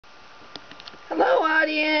Hello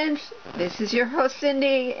audience, this is your host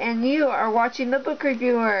Cindy and you are watching The Book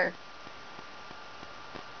Reviewer.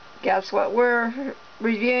 Guess what we're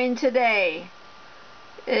reviewing today?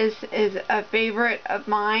 This is a favorite of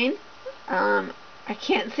mine. I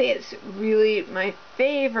can't say it's really my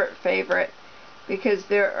favorite because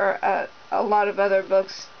there are a lot of other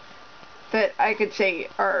books that I could say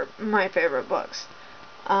are my favorite books.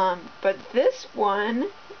 But this one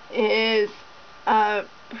is a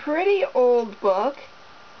pretty old book.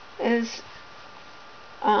 Is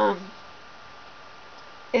by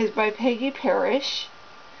Peggy Parish,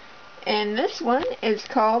 and this one is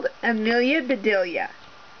called Amelia Bedelia.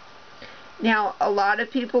 Now, a lot of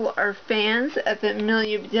people are fans of the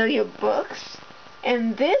Amelia Bedelia books,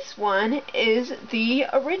 and this one is the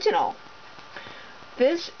original.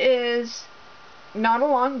 This is not a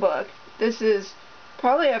long book. This is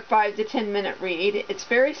probably a 5 to 10 minute read. It's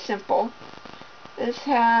very simple. This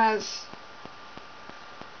has,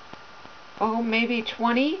 maybe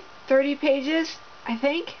 20, 30 pages, I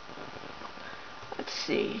think. Let's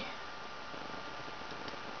see.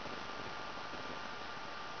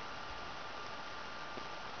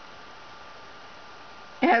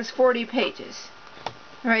 It has 40 pages.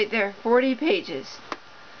 Right there, 40 pages.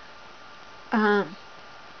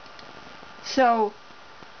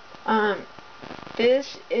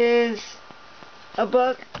 This is a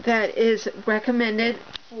book that is recommended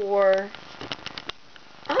for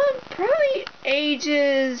probably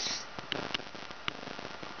ages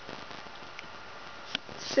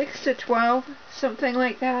 6 to 12, something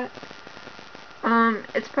like that.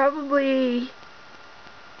 It's probably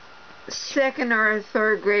second or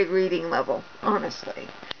third grade reading level, honestly.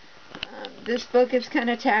 This book is kind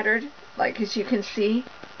of tattered, like as you can see.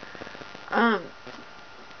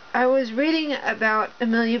 I was reading about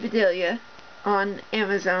Amelia Bedelia on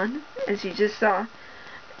Amazon, as you just saw.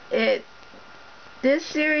 This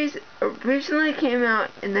series originally came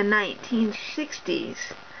out in the 1960s.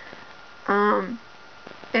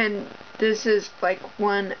 And this is like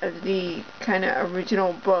one of the kind of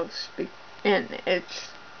original books, and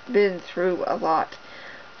it's been through a lot.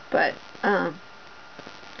 But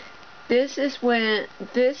this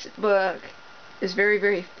book is very,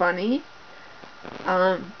 very funny.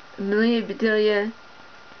 Amelia Bedelia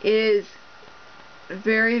is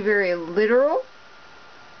very, very literal.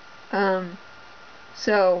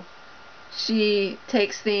 So she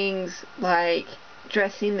takes things like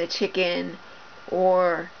dressing the chicken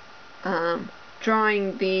or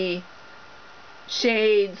drawing the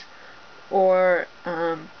shades or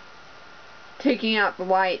taking out the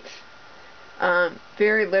lights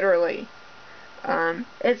very literally.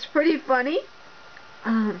 It's pretty funny.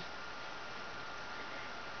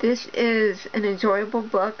 This is an enjoyable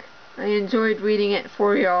book. I enjoyed reading it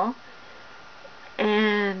for y'all.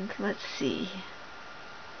 And let's see.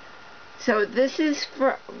 So this is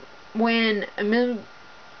for when Amelia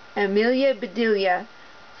Bedelia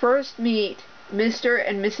first meet Mr.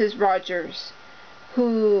 and Mrs. Rogers,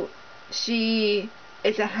 who she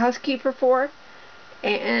is a housekeeper for,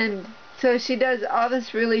 and so she does all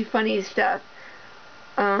this really funny stuff.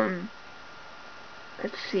 Let's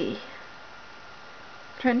see.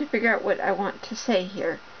 I'm trying to figure out what I want to say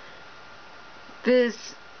here.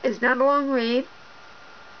 This is not a long read.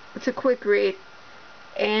 It's a quick read,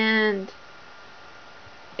 and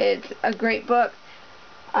it's a great book.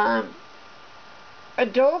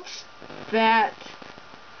 Adults that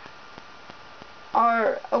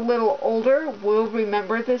are a little older will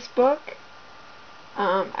remember this book.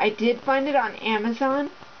 I did find it on Amazon,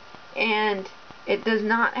 and it does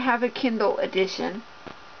not have a Kindle edition.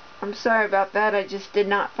 I'm sorry about that, I just did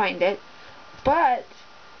not find it. But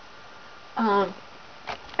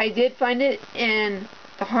I did find it in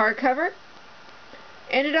the hardcover,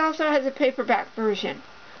 and it also has a paperback version.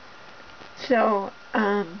 So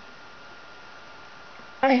I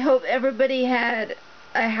hope everybody had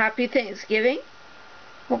a happy Thanksgiving.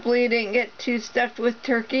 Hopefully you didn't get too stuffed with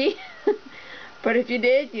turkey. But if you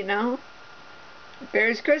did, you know,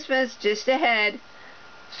 there's Christmas just ahead.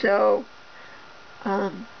 So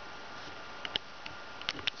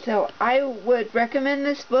I would recommend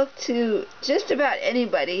this book to just about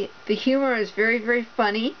anybody. The humor is very, very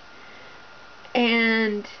funny.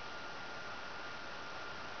 And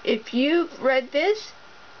if you've read this,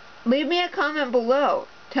 leave me a comment below.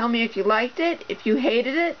 Tell me if you liked it, if you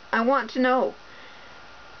hated it. I want to know.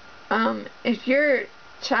 If your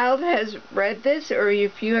child has read this, or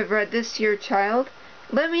if you have read this to your child,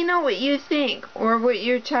 let me know what you think, or what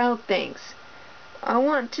your child thinks. I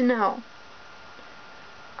want to know.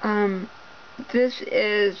 This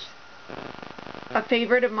is a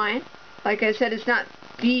favorite of mine. Like I said, it's not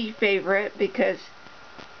the favorite, because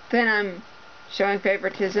then I'm showing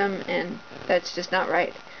favoritism, and that's just not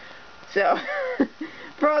right. So,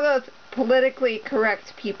 for all those politically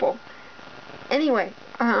correct people. Anyway,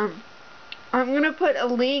 I'm going to put a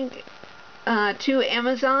link to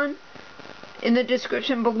Amazon in the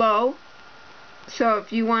description below. So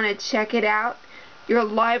if you want to check it out, your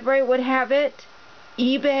library would have it,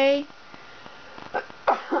 eBay,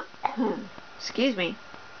 excuse me.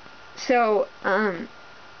 So,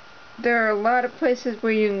 there are a lot of places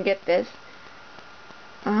where you can get this.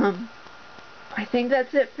 I think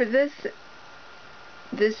that's it for this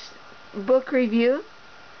book review.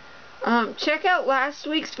 Check out last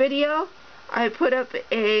week's video. I put up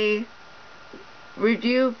a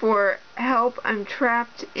review for Help, I'm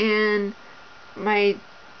Trapped in My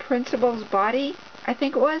Principal's Body, I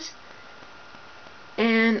think it was.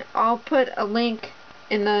 And I'll put a link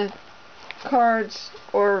in the cards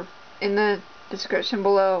or in the description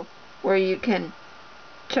below where you can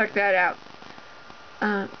check that out.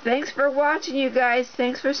 Thanks for watching, you guys.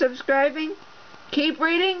 Thanks for subscribing. Keep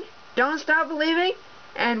reading. Don't stop believing.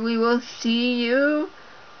 And we will see you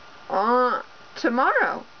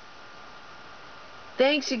tomorrow.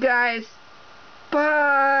 Thanks, you guys.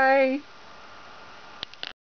 Bye.